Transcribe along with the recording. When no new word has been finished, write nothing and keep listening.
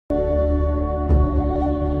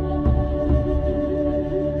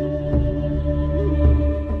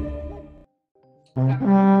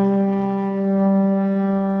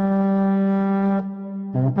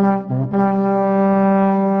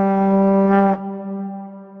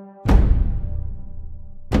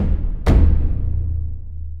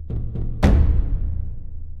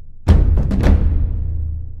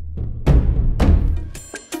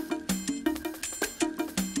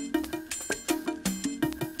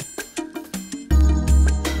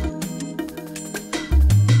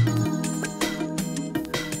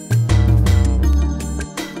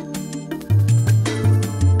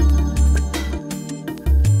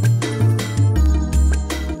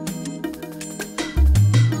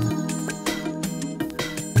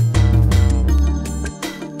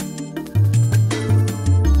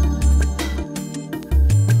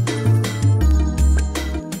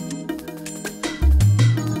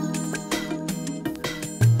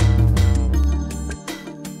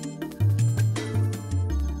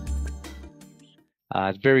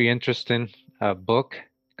It's very interesting book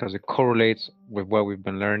because it correlates with what we've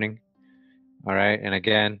been learning. All right, and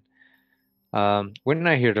again, we're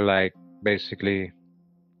not here to like basically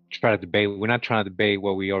try to debate. We're not trying to debate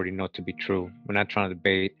what we already know to be true. We're not trying to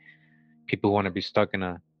debate people who want to be stuck in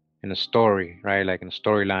a story, right? Like in a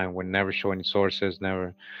storyline, would never show any sources,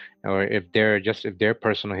 never, or if their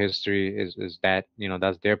personal history is that,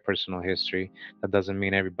 that's their personal history. That doesn't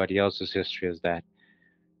mean everybody else's history is that.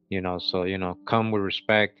 So come with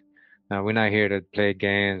respect. Now we're not here to play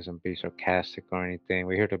games and be sarcastic or anything.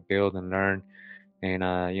 We're here to build and learn. And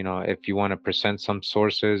if you want to present some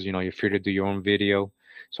sources, you're free to do your own video,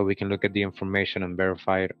 so we can look at the information and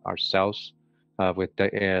verify it ourselves with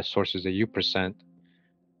the sources that you present.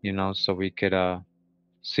 So we could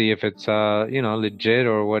see if it's legit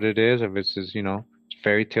or what it is, if it's just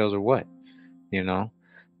fairy tales or what, you know.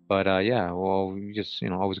 But yeah, well, we just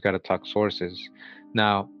always got to talk sources.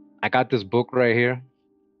 Now, I got this book right here,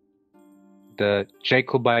 the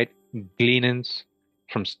Jacobite Gleanings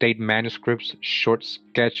from State Manuscripts, Short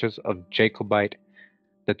Sketches of Jacobite,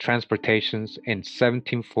 the Transportations in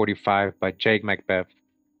 1745 by J. Macbeth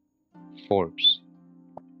Forbes.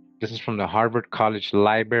 This is from the Harvard College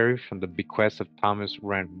Library from the bequest of Thomas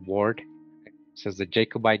Rand Ward. It says the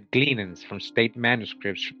Jacobite Gleanings from State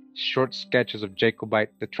Manuscripts, Short Sketches of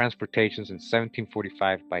Jacobite, the Transportations in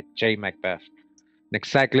 1745 by J. Macbeth. An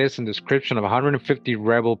exact list and description of 150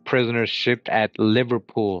 rebel prisoners shipped at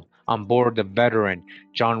Liverpool on board the veteran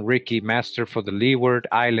John Rickey, master for the Leeward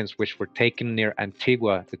Islands, which were taken near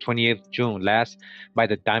Antigua the 28th June last by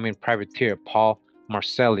the diamond privateer Paul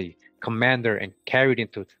Marcelli, commander, and carried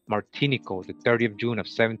into Martinico the 30th June of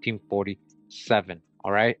 1747.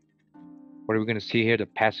 All right, what are we going to see here? The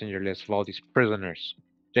passenger list of all these prisoners,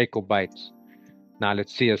 Jacobites. Now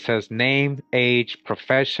let's see, it says name, age,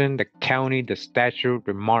 profession, the county, the statute,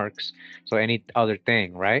 remarks. So any other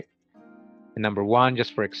thing, right? And number one,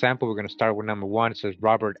 just for example, we're going to start with number one. It says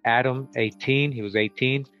Robert Adam, 18. He was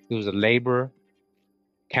 18. He was a laborer.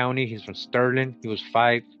 County, he's from Sterling. He was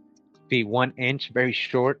 5 feet 1 inch, very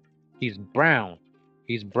short. He's brown.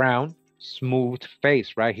 He's brown, smooth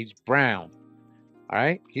face, right? He's brown. All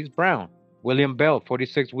right, he's brown. William Bell,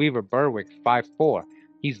 46 Weaver, Berwick, 5'4".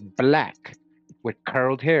 He's black with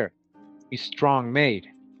curled hair. He's strong made.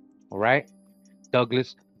 All right.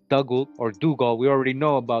 Douglas, Dougal, or Dougal. We already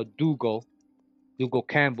know about Dougal. Dougal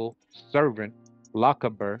Campbell, servant,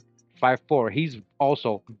 Lochaber, 5'4". He's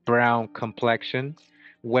also brown complexion,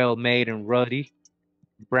 well made and ruddy.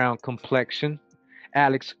 Brown complexion.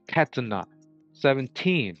 Alex Catana,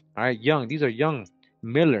 17. All right, young. These are young.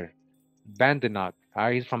 Miller, Bandanock. All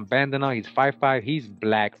right, he's from Bandanock. He's 5'5". He's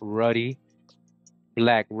black, ruddy.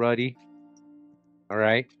 Black, ruddy. All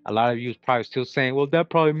right. A lot of you is probably still saying, well, that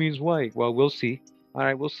probably means white. Well, we'll see. All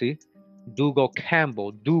right, we'll see. Dougal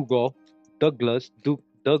Campbell, Dougal, Douglas,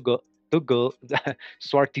 Dougal,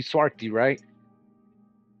 Swarty, right?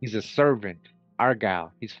 He's a servant.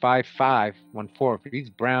 Argyle. He's 5'5", 1/4. He's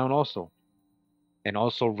brown also. And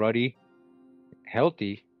also ruddy,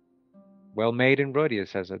 healthy, well made and ruddy, it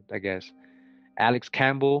says it, I guess. Alex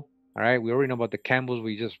Campbell. All right, we already know about the Campbells.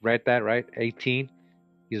 We just read that, right? 18.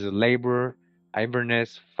 He's a laborer.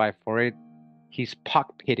 Inverness, 5'48". He's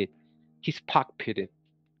pock-pitted. He's pock-pitted,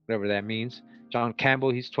 whatever that means. John Campbell,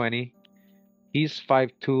 he's 20. He's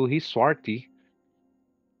 5'2". He's swarty.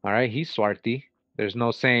 All right, he's swarty. There's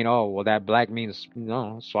no saying, oh, well, that black means,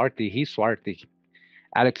 no, swarty. He's swarty.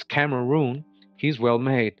 Alex Cameroon, he's well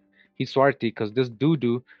made. He's swarty because this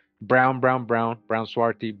doo-doo, brown,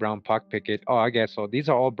 swarty, brown pock-picket. Oh, I guess so. These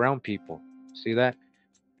are all brown people. See that?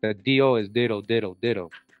 The D-O is ditto.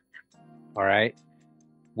 All right.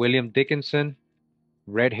 William Dickinson,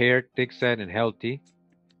 red hair, thick set, and healthy.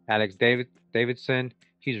 Alex Davidson,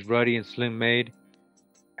 he's ruddy and slim made.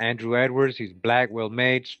 Andrew Edwards, he's black,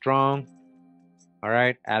 well-made, strong. All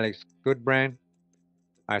right. Alex Goodbrand.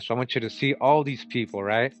 All right. So I want you to see all these people,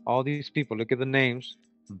 right? All these people. Look at the names: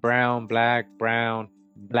 brown, black, brown,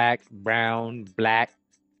 black, brown, black,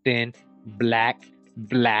 thin, black,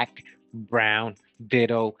 black, brown,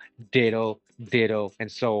 ditto, ditto, ditto,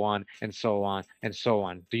 and so on, and so on, and so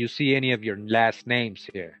on. Do you see any of your last names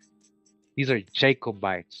here? These are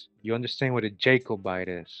Jacobites. You understand what a Jacobite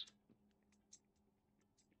is?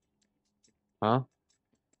 Huh?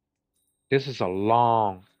 This is a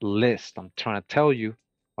long list. I'm trying to tell you.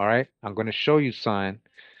 All right. I'm going to show you sign.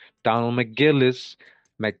 Donald McGillis,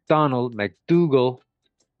 McDonald, McDougal.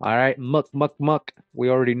 All right. Muck, muck, muck. We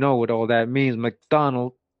already know what all that means.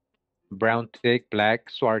 McDonald, brown, thick, black,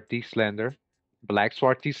 swarty, slender. Black,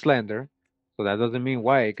 swarty, slender. So that doesn't mean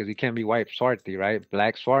white because he can't be white, swarty, right?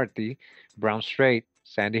 Black, swarty, brown, straight,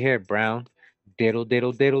 sandy hair, brown, diddle,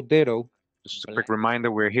 diddle, diddle, diddle. Just a quick reminder,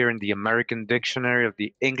 we're here in the American Dictionary of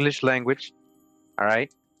the English language. All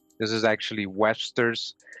right. This is actually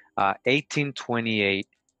Webster's 1828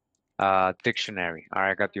 dictionary. All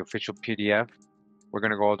right. I got the official PDF. We're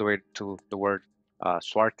going to go all the way to the word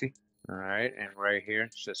swarty. All right. And right here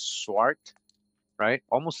it says swart, right?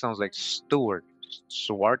 Almost sounds like steward.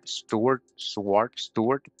 Swart, steward, swart,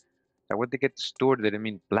 steward. Now, where'd they get steward? Did it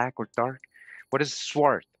mean black or dark? What is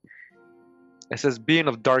swart? It says being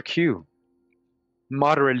of dark hue,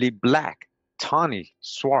 moderately black, tawny,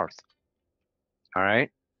 swarth. All right.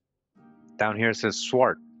 Down here it says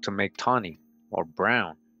swart, to make tawny or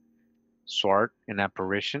brown. Swart, an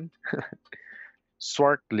apparition.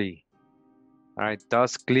 Swartly. All right.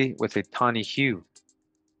 Duskly with a tawny hue.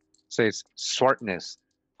 Says swartness,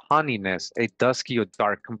 honeyness, a dusky or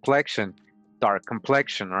dark complexion. Dark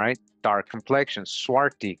complexion, all right? Dark complexion.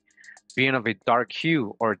 Swarty, being of a dark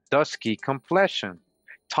hue or dusky complexion.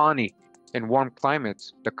 Tawny, in warm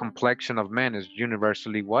climates, the complexion of men is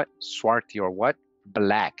universally what? Swarty or what?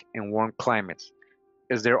 Black in warm climates.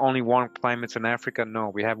 Is there only warm climates in Africa? No,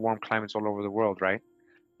 we have warm climates all over the world, right?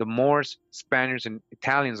 The Moors, Spaniards, and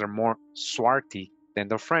Italians are more swarty than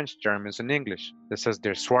the French, Germans, and English. It says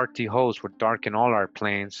their swarty hosts would darken all our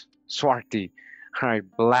plains. Swarty. All right,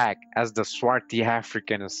 black, as the swarty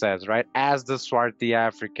African, it says, right? As the swarty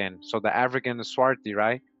African. So the African is swarty,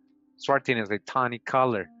 right? Swarty is a tawny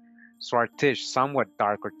color. Swartish, somewhat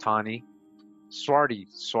dark or tawny. Swarty,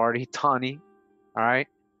 swarty, tawny. All right.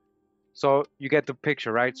 So you get the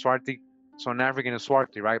picture, right? Swarty. So an African is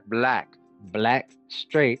swarty, right? Black, black,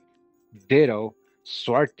 straight, ditto,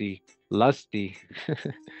 swarty, lusty.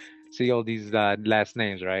 See all these last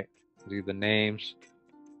names, right? See the names.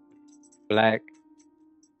 Black,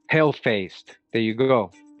 pale-faced. There you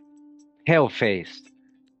go. Pale-faced.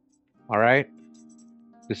 All right.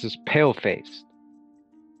 This is pale-faced.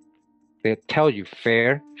 They tell you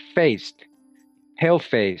fair-faced,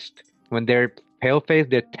 pale-faced. When they're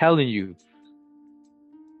pale-faced, they're telling you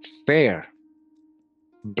fair,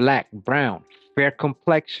 black, brown, fair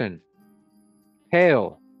complexion,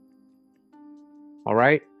 pale. All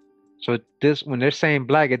right. So this, when they're saying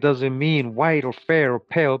black, it doesn't mean white or fair or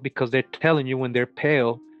pale, because they're telling you when they're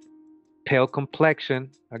pale, pale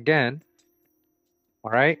complexion again.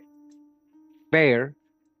 All right. Fair.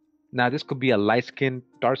 Now this could be a light-skinned,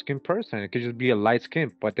 dark-skinned person. It could just be a light skin,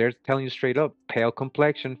 but they're telling you straight up, pale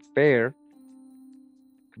complexion, fair.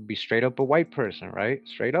 Could be straight up a white person, right?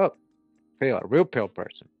 Straight up, pale, a real pale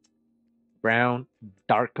person. Brown,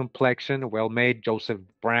 dark complexion, well-made. Joseph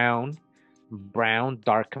Brown. Brown,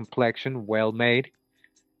 dark complexion, well-made.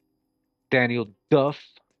 Daniel Duff,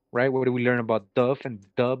 right? What do we learn about Duff and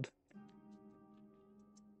Dub?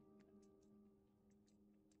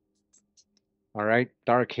 All right,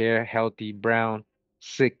 dark hair, healthy, brown,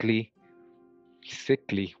 sickly.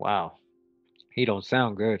 Sickly, wow. He don't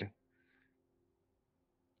sound good.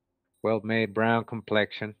 Well-made, brown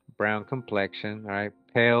complexion, all right.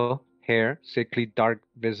 Pale hair, sickly, dark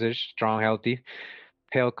visage, strong, healthy.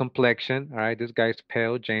 Pale complexion, all right. This guy's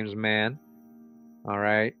pale, James Mann, all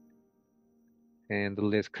right. And the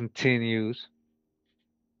list continues.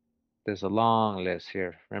 There's a long list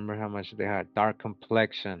here. Remember how much they had? Dark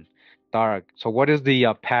complexion, dark. So what is the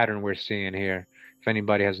pattern we're seeing here? If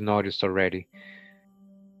anybody has noticed already,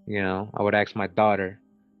 you know, I would ask my daughter,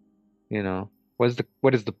 you know,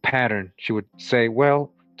 what is the pattern? She would say,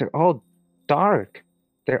 well, they're all dark.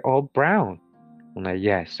 They're all brown. I'm like,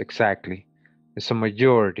 yes, exactly. It's a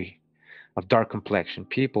majority of dark complexion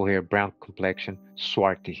people here, brown complexion,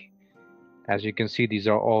 swarty. As you can see, these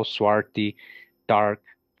are all swarty, dark,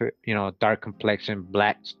 you know, dark complexion,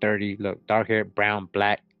 black, sturdy. Look, dark hair, brown,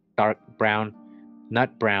 black, dark brown,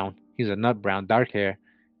 nut brown. He's a nut brown, dark hair.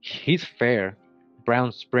 He's fair,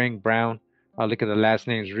 Brown Spring, Brown. Oh, look at the last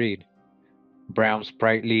names read. Brown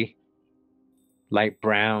Sprightly, light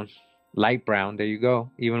brown, light brown. There you go.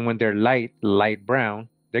 Even when they're light brown,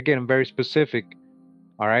 they're getting very specific.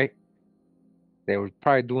 All right. They were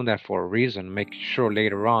probably doing that for a reason, make sure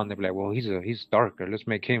later on they'll be like, well, he's darker. Let's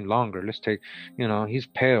make him longer. Let's take, he's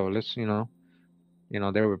pale. Let's,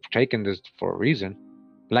 they were taking this for a reason.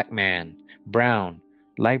 Black man, brown,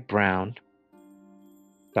 light brown,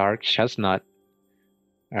 dark chestnut.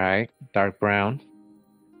 All right, dark brown.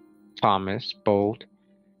 Thomas, bold.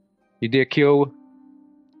 You did kill.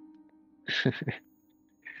 This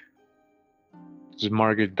is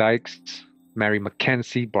Margaret Dykes, Mary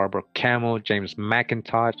Mackenzie, Barbara Camel, James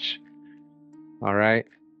McIntosh. All right.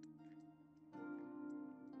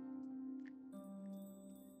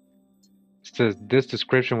 It says this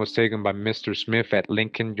description was taken by Mr. Smith at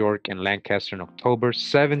Lincoln, York, and Lancaster in October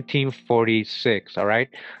 1746. All right.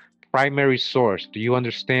 Primary source. Do you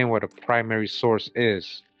understand what a primary source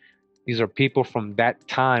is? These are people from that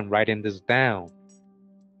time writing this down.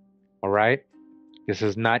 All right. This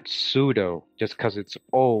is not pseudo just because it's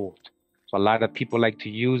old. So a lot of people like to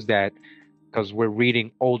use that because we're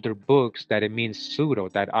reading older books that it means pseudo,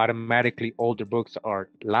 that automatically older books are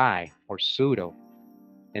lie or pseudo.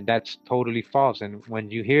 And that's totally false. And when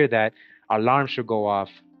you hear that, alarm should go off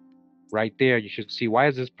right there. You should see, why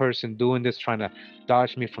is this person doing this, trying to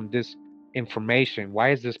dodge me from this information?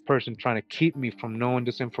 Why is this person trying to keep me from knowing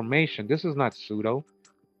this information? This is not pseudo.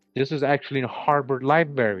 This is actually in Harvard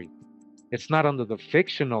Library. It's not under the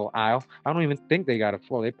fictional aisle. I don't even think they got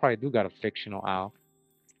well, they probably do got a fictional aisle,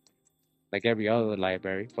 like every other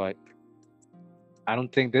library, but I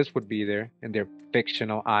don't think this would be there in their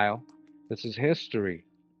fictional aisle. This is history.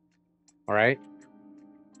 All right.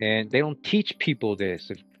 And they don't teach people this.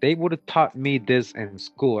 If they would have taught me this in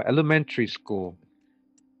school, elementary school,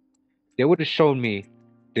 they would have shown me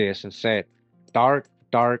this and said, dark,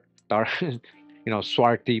 dark, dark,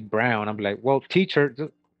 swarty brown. I'm like, well, teacher,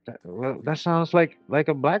 that sounds like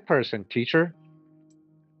a black person, teacher.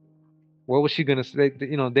 What was she gonna say?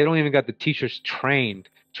 They don't even got the teachers trained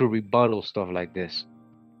to rebuttal stuff like this.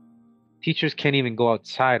 Teachers can't even go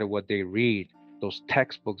outside of what they read, those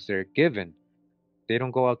textbooks they're given. They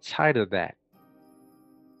don't go outside of that.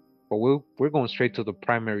 But we're going straight to the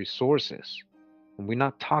primary sources. And we're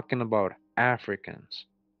not talking about Africans.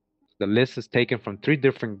 The list is taken from 3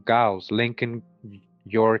 different Gaos, Lincoln,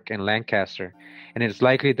 York, and Lancaster, and it is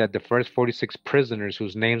likely that the first 46 prisoners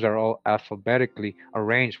whose names are all alphabetically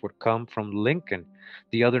arranged would come from Lincoln,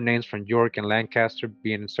 the other names from York and Lancaster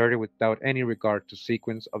being inserted without any regard to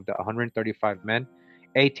sequence of the 135 men,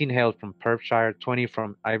 18 hailed from Perthshire, 20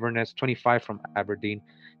 from Inverness, 25 from Aberdeen,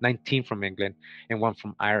 19 from England, and 1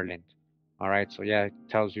 from Ireland. All right, so yeah, it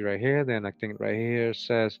tells you right here. Then I think right here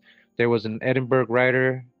says there was an Edinburgh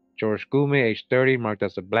writer, George Gume, age 30, marked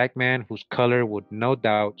as a black man whose color would no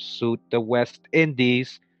doubt suit the West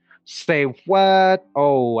Indies. Say what?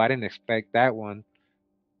 Oh, I didn't expect that one.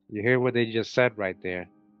 You hear what they just said right there?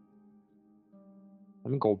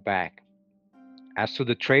 Let me go back. As to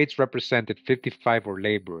the trades represented, 55 were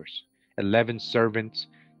laborers, 11 servants,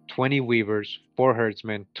 20 weavers, 4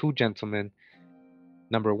 herdsmen, 2 gentlemen.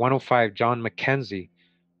 Number 105, John Mackenzie,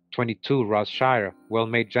 22, Ross Shire,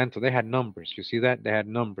 well-made gentle. They had numbers. You see that? They had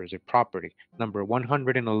numbers, a property. Number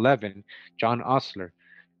 111, John Osler,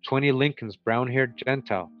 20 Lincolns, brown-haired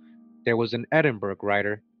Gentile. There was an Edinburgh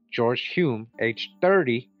writer, George Hume, age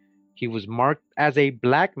 30. He was marked as a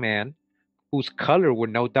black man whose color would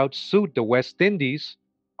no doubt suit the West Indies.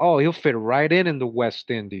 Oh, he'll fit right in the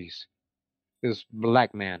West Indies. This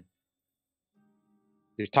black man.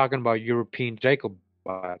 You're talking about European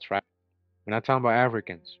Jacobites, right? We're not talking about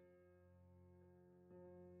Africans.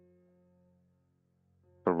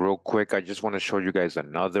 So real quick, I just want to show you guys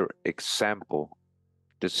another example.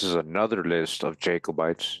 This is another list of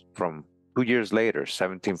Jacobites from 2 years later,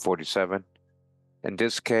 1747. In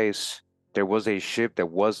this case, there was a ship that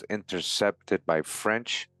was intercepted by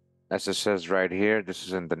French. As it says right here, this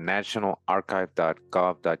is in the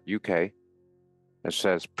nationalarchive.gov.uk. It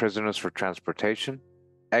says prisoners for transportation.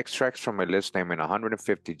 Extracts from a list naming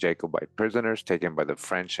 150 Jacobite prisoners taken by the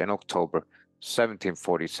French in October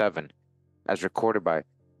 1747, as recorded by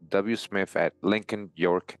W. Smith at Lincoln,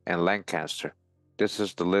 York, and Lancaster. This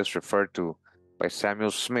is the list referred to by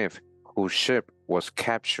Samuel Smith, whose ship was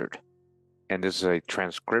captured. And this is a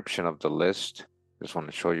transcription of the list. Just want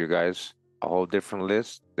to show you guys a whole different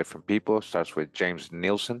list, different people. It starts with James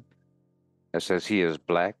Nielsen. It says he is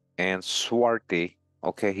black and swarthy.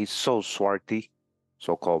 Okay, he's so swarthy,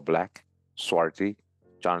 so-called black, swarthy.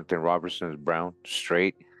 Jonathan Robertson is brown,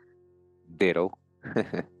 straight, ditto.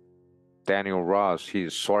 Daniel Ross,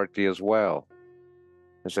 he's swarthy as well.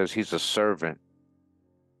 It says he's a servant.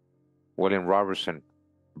 William Robertson,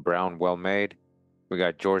 brown, well made. We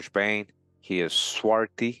got George Bain, he is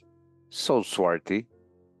swarthy, so swarthy.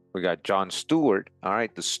 We got John Stewart, all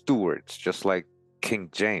right, the Stewarts, just like King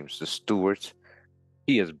James, the Stewarts.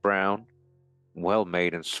 He is brown, well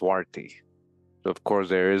made, and swarthy. So of course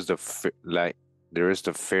there is the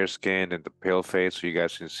fair skin and the pale face, so you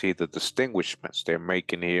guys can see the distinguishments they're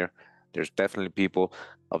making here. There's definitely people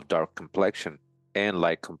of dark complexion and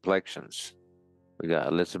light complexions. We got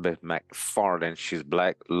Elizabeth McFarlane, she's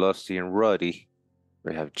black, lusty, and ruddy.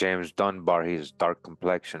 We have James Dunbar, he's dark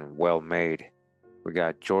complexion, well made. We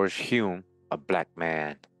got George Hume, a black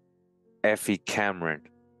man. Effie Cameron,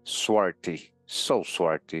 swarthy, so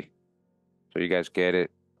swarthy. So you guys get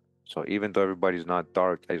it. So even though everybody's not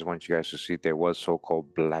dark, I just want you guys to see there was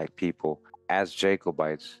so-called black people as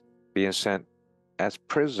Jacobites being sent as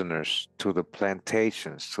prisoners to the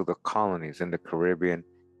plantations, to the colonies in the Caribbean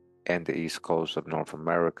and the east coast of North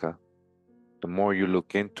America. The more you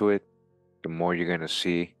look into it, the more you're going to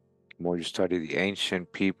see, the more you study the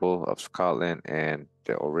ancient people of Scotland and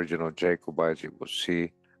the original Jacobites, you will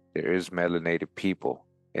see there is melanated people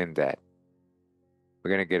in that.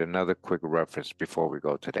 We're going to get another quick reference before we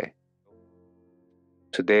go today.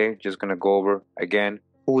 Today, just going to go over again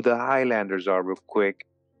who the Highlanders are real quick.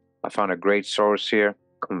 I found a great source here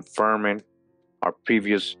confirming our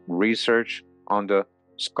previous research on the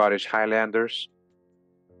Scottish Highlanders.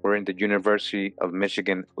 We're in the University of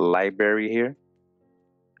Michigan library here,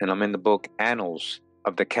 and I'm in the book Annals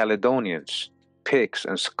of the Caledonians, Picts,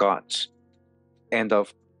 and Scots, and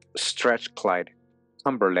of Strathclyde,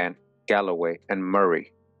 Cumberland, Galloway, and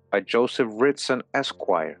Murray by Joseph Ritson,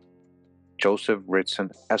 Esquire. Joseph Ritson,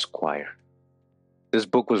 Esquire. This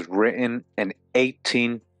book was written in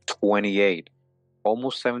 1828,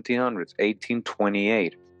 almost 1700s,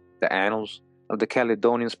 1828. The Annals of the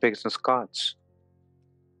Caledonians, Picts, and Scots.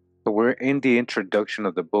 So we're in the introduction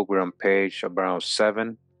of the book. We're on page around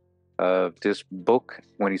 7 of this book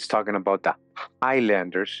when he's talking about the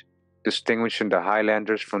Highlanders, distinguishing the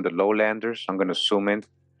Highlanders from the Lowlanders. I'm going to zoom in.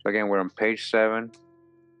 So again, we're on page 7.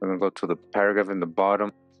 We're going to go to the paragraph in the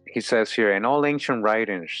bottom. He says here, in all ancient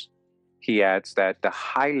writings, he adds that the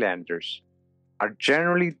Highlanders are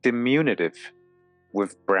generally diminutive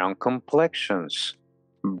with brown complexions,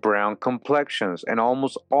 and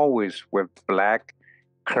almost always with black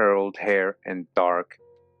curled hair and dark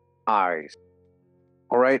eyes.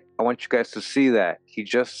 All right, I want you guys to see that. He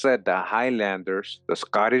just said the Highlanders, the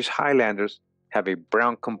Scottish Highlanders, have a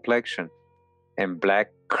brown complexion and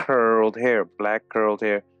black curled hair,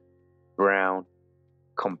 brown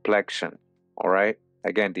complexion. All right,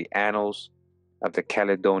 again, the Annals of the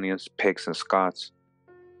Caledonians, Picts, and Scots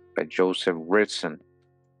by Joseph Ritson.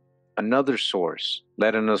 Another source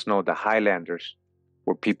letting us know the Highlanders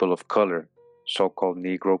were people of color, so-called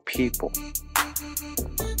Negro people.